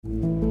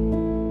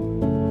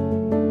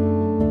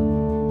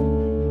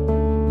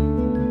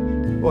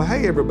Well,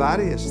 hey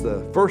everybody, it's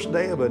the first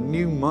day of a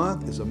new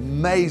month. It's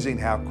amazing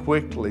how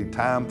quickly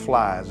time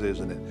flies,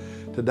 isn't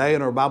it? Today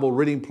in our Bible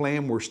reading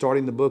plan, we're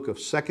starting the book of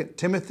 2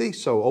 Timothy.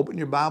 So open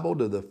your Bible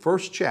to the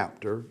first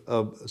chapter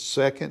of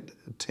 2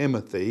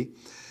 Timothy.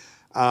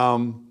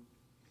 And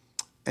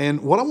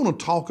what I want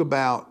to talk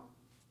about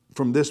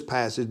from this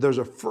passage, there's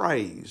a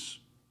phrase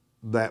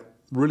that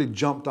really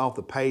jumped off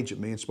the page at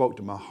me and spoke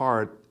to my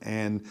heart.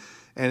 And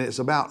it's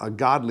about a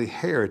godly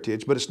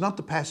heritage, but it's not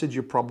the passage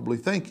you're probably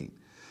thinking.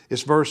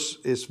 It's verse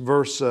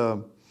where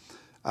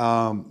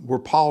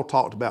Paul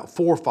talked about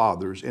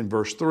forefathers in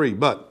verse 3.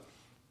 But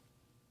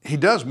he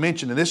does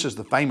mention, and this is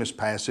the famous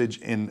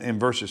passage in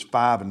verses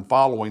 5 and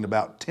following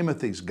about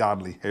Timothy's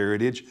godly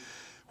heritage,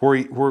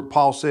 where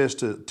Paul says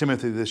to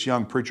Timothy, this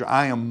young preacher,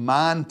 I am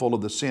mindful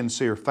of the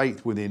sincere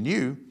faith within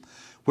you,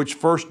 which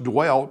first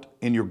dwelt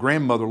in your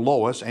grandmother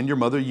Lois and your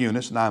mother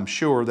Eunice, and I am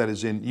sure that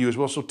is in you as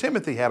well. So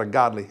Timothy had a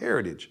godly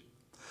heritage.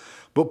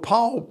 But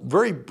Paul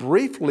very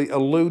briefly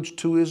alludes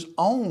to his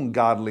own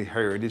godly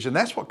heritage, and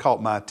that's what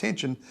caught my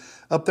attention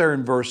up there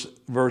in verse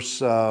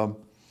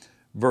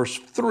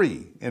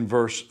 3. In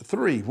verse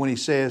 3, when he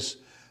says,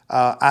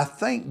 I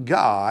thank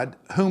God,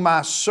 whom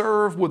I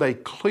serve with a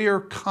clear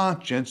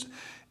conscience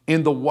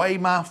in the way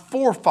my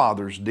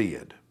forefathers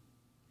did.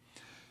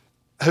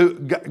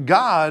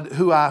 God,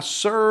 who I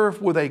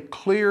serve with a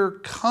clear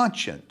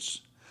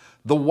conscience,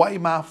 the way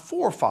my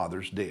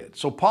forefathers did.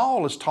 So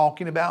Paul is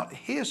talking about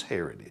his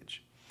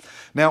heritage.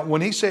 Now,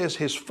 when he says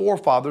his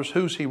forefathers,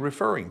 who's he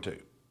referring to?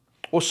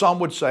 Well, some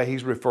would say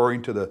he's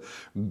referring to the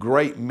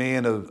great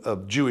men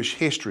of Jewish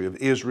history, of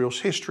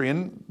Israel's history,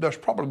 and there's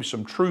probably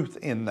some truth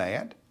in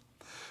that.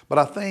 But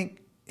I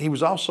think he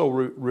was also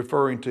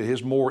referring to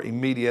his more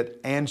immediate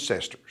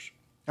ancestors.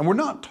 And we're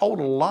not told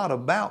a lot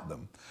about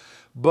them,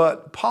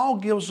 but Paul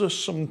gives us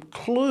some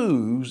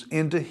clues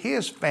into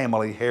his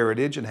family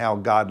heritage and how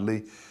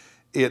godly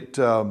it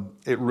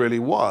really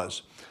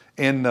was.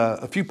 And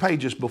a few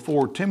pages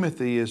before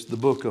Timothy is the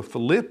book of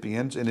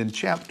Philippians, and in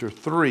chapter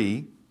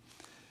 3,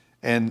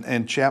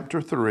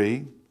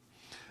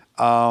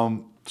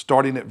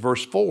 starting at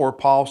verse 4,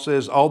 Paul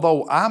says,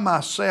 although I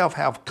myself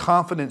have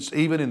confidence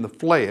even in the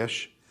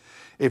flesh,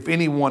 if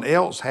anyone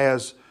else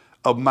has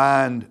a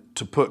mind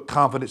to put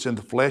confidence in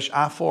the flesh,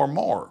 I far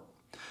more.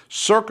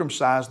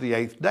 Circumcised the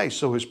 8th day.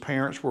 So his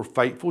parents were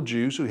faithful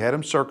Jews who had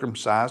him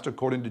circumcised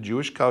according to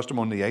Jewish custom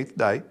on the 8th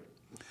day.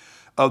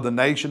 Of the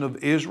nation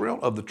of Israel,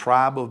 of the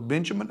tribe of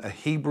Benjamin, a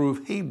Hebrew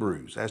of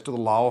Hebrews, as to the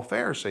law of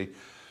Pharisee.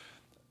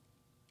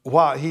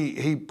 While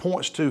he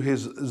points to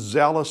his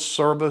zealous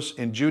service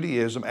in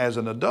Judaism as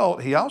an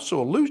adult, he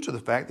also alludes to the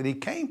fact that he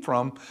came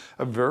from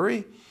a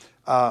very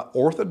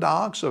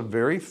orthodox, a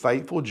very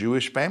faithful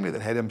Jewish family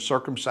that had him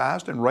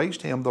circumcised and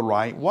raised him the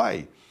right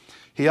way.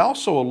 He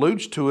also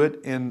alludes to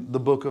it in the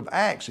book of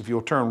Acts. If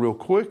you'll turn real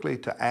quickly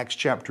to Acts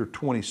chapter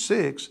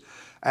 26,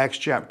 Acts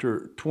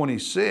chapter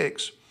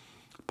 26,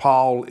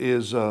 Paul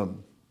is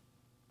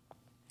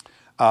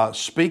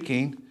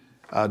speaking,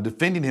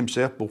 defending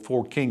himself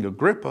before King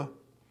Agrippa.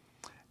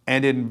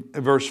 And in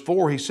verse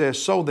 4, he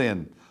says, so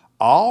then,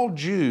 all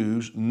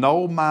Jews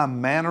know my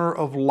manner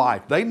of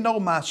life. They know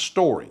my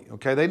story,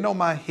 okay? They know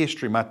my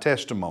history, my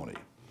testimony.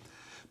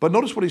 But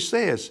notice what he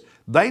says.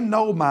 They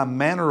know my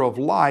manner of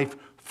life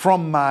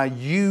from my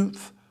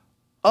youth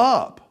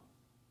up.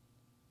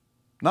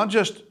 Not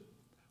just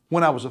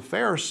when I was a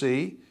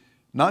Pharisee,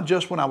 not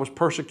just when I was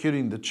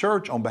persecuting the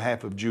church on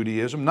behalf of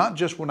Judaism, not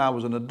just when I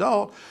was an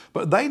adult,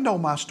 but they know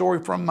my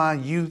story from my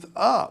youth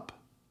up,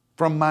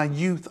 from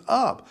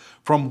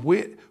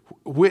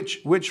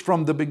which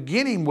from the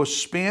beginning was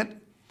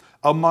spent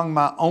among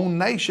my own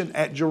nation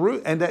at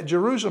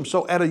Jerusalem.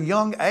 So at a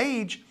young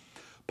age,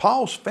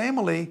 Paul's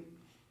family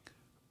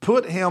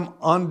put him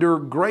under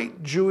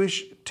great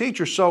Jewish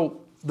teachers.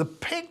 So the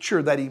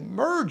picture that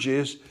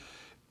emerges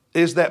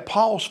is that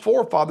Paul's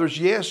forefathers,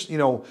 yes,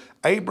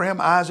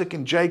 Abraham, Isaac,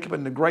 and Jacob,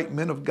 and the great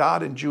men of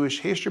God in Jewish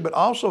history, but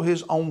also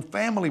his own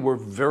family were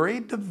very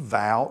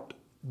devout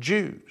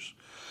Jews.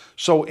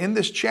 So in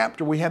this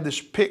chapter, we have this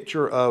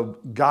picture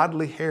of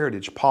godly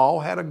heritage.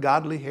 Paul had a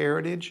godly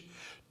heritage.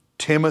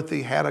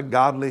 Timothy had a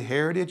godly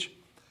heritage.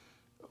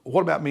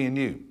 What about me and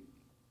you?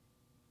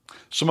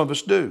 Some of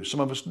us do, some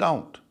of us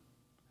don't.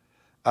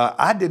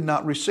 I did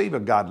not receive a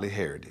godly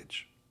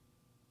heritage.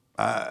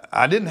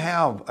 I didn't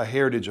have a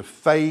heritage of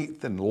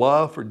faith and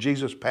love for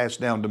Jesus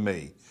passed down to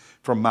me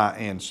from my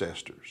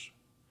ancestors.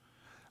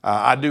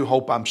 I do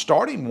hope I'm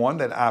starting one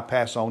that I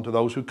pass on to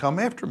those who come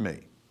after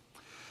me.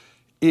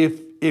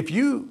 If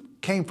you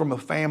came from a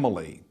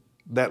family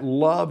that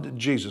loved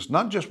Jesus,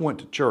 not just went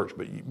to church,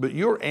 but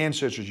your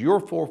ancestors, your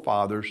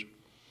forefathers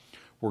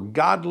were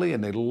godly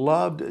and they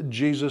loved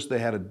Jesus. They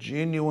had a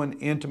genuine,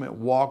 intimate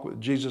walk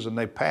with Jesus and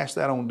they passed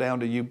that on down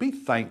to you. Be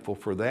thankful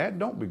for that.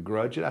 Don't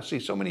begrudge it. I see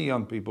so many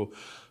young people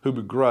who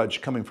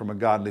begrudge coming from a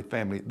godly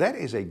family. That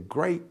is a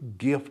great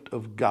gift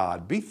of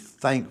God. Be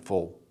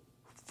thankful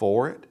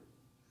for it.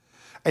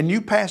 And you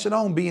pass it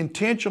on. Be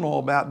intentional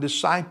about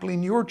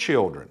discipling your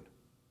children.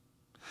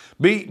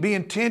 Be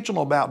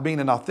intentional about being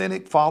an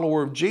authentic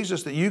follower of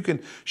Jesus, that you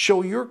can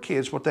show your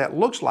kids what that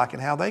looks like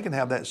and how they can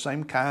have that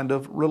same kind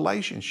of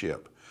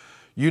relationship.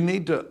 You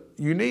need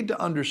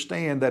to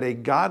understand that a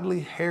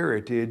godly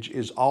heritage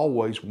is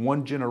always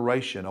one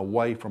generation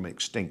away from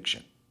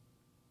extinction.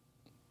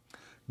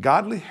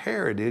 Godly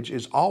heritage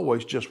is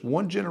always just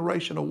one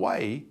generation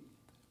away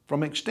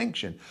from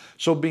extinction.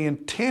 So be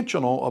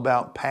intentional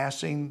about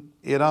passing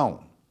it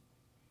on.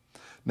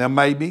 Now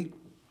maybe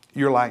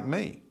you're like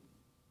me.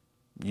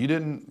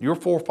 Your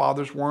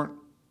forefathers weren't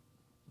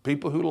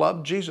people who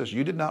loved Jesus.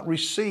 You did not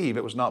receive,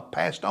 it was not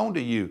passed on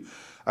to you,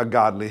 a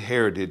godly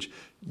heritage.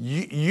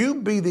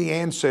 You be the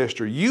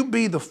ancestor, you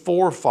be the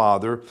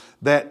forefather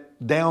that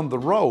down the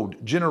road,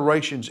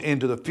 generations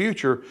into the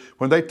future,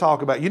 when they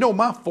talk about,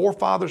 my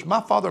forefathers, my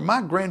father,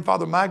 my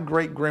grandfather, my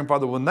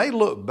great-grandfather, when they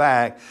look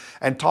back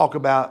and talk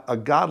about a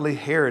godly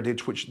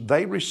heritage which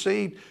they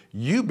received,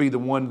 you be the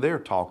one they're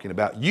talking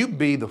about. You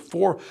be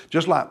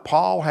just like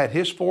Paul had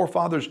his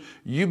forefathers,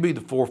 you be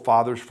the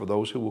forefathers for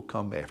those who will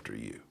come after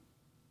you.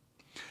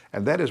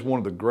 And that is one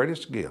of the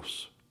greatest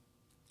gifts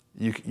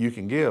you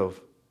can give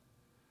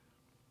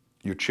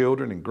your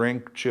children and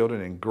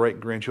grandchildren and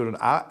great-grandchildren.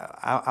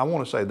 I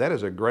want to say that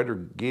is a greater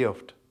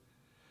gift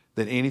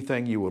than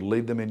anything you would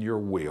leave them in your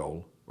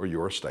will or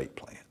your estate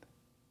plan.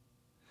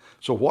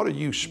 So what did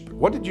you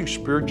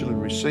spiritually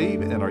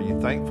receive, and are you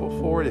thankful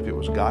for it if it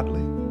was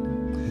godly?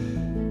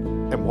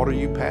 And what are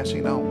you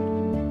passing on?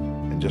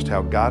 And just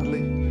how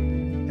godly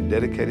and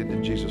dedicated to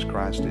Jesus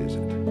Christ is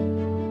it?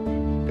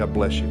 God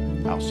bless you.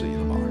 I'll see you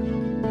tomorrow.